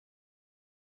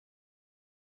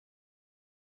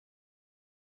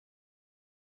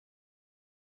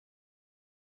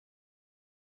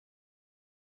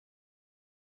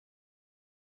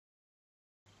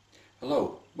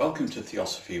Hello, welcome to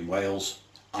Theosophy in Wales.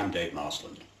 I'm Dave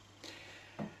Marsland.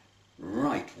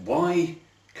 Right, why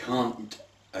can't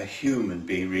a human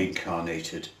be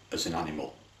reincarnated as an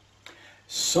animal?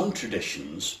 Some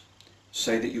traditions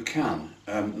say that you can,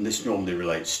 and this normally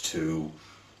relates to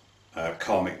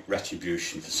karmic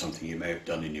retribution for something you may have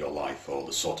done in your life or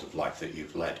the sort of life that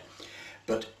you've led.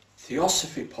 But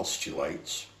Theosophy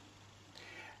postulates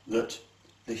that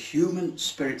the human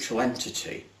spiritual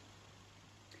entity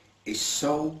is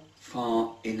so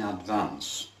far in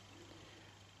advance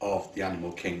of the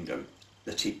animal kingdom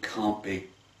that it can't be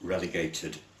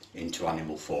relegated into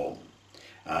animal form.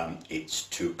 It's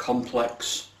too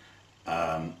complex,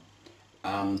 and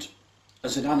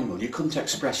as an animal you couldn't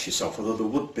express yourself, although there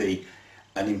would be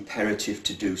an imperative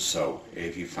to do so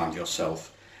if you found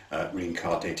yourself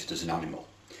reincarnated as an animal.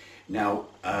 Now,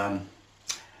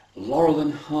 Laurel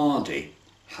and Hardy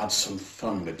had some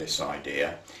fun with this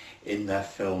idea in their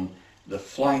film The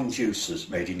Flying Juicers,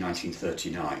 made in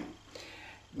 1939.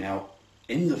 Now,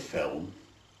 in the film,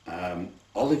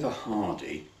 Oliver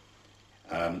Hardy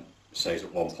says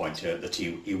at one point that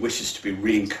he wishes to be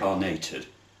reincarnated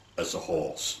as a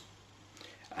horse.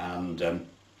 And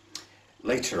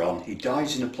later on, he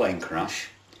dies in a plane crash,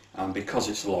 and because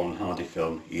it's a Laurel and Hardy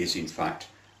film, he is in fact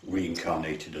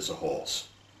reincarnated as a horse.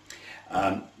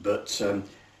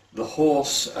 The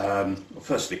horse, well,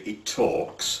 firstly, it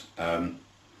talks.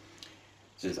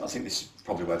 I think this is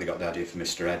probably where they got the idea for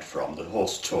Mr. Ed from. The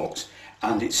horse talks,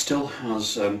 and it still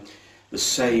has the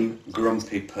same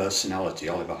grumpy personality,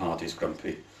 Oliver Hardy's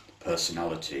grumpy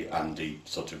personality, and the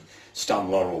sort of Stan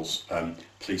Laurel's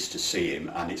pleased to see him,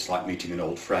 and it's like meeting an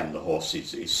old friend. The horse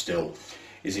is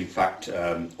in fact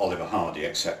Oliver Hardy,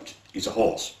 except he's a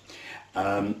horse.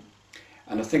 And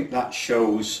I think that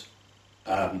shows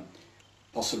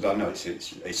possibly, I know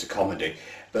it's a comedy,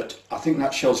 but I think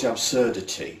that shows the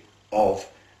absurdity of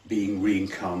being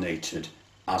reincarnated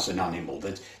as an animal.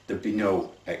 There'd be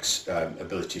no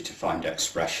ability to find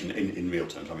expression in real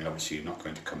terms. I mean, obviously you're not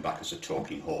going to come back as a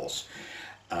talking horse,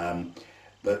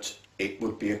 but it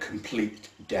would be a complete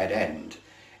dead end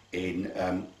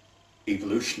in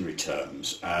evolutionary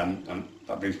terms. And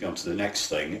that brings me on to the next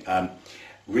thing.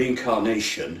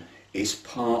 Reincarnation is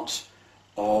part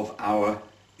of our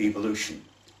evolution,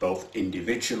 both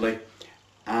individually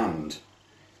and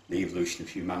the evolution of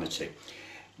humanity.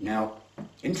 Now,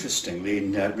 interestingly,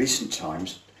 in recent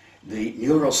times, the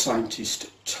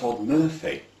neuroscientist Todd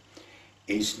Murphy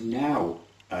is now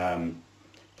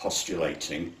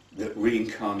postulating that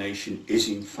reincarnation is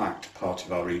in fact part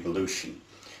of our evolution.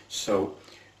 So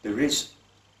there is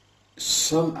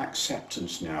some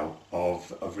acceptance now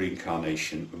of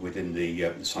reincarnation within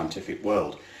the scientific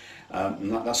world.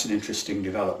 And that's an interesting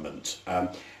development.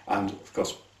 And of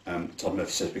course, Todd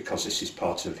Murphy says because this is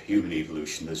part of human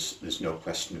evolution, there's no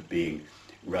question of being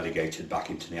relegated back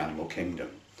into the animal kingdom.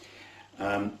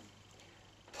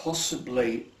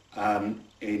 Possibly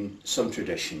in some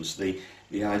traditions, the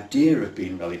idea of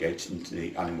being relegated into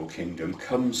the animal kingdom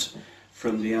comes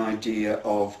from the idea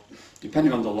of,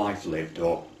 depending on the life lived,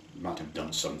 or you might have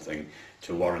done something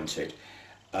to warrant it,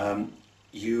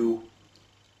 you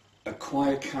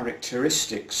acquire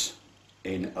characteristics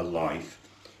in a life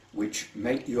which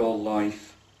make your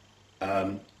life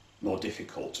more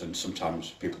difficult, and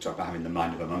sometimes people talk about having the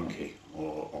mind of a monkey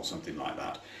or something like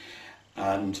that,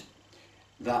 and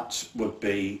that would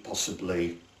be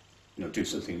possibly, you know, do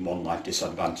something in one life,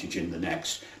 disadvantage in the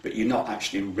next, but you're not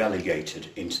actually relegated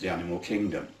into the animal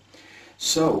kingdom.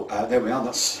 So there we are,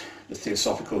 that's the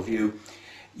theosophical view.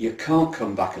 You can't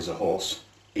come back as a horse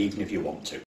even if you want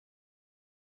to.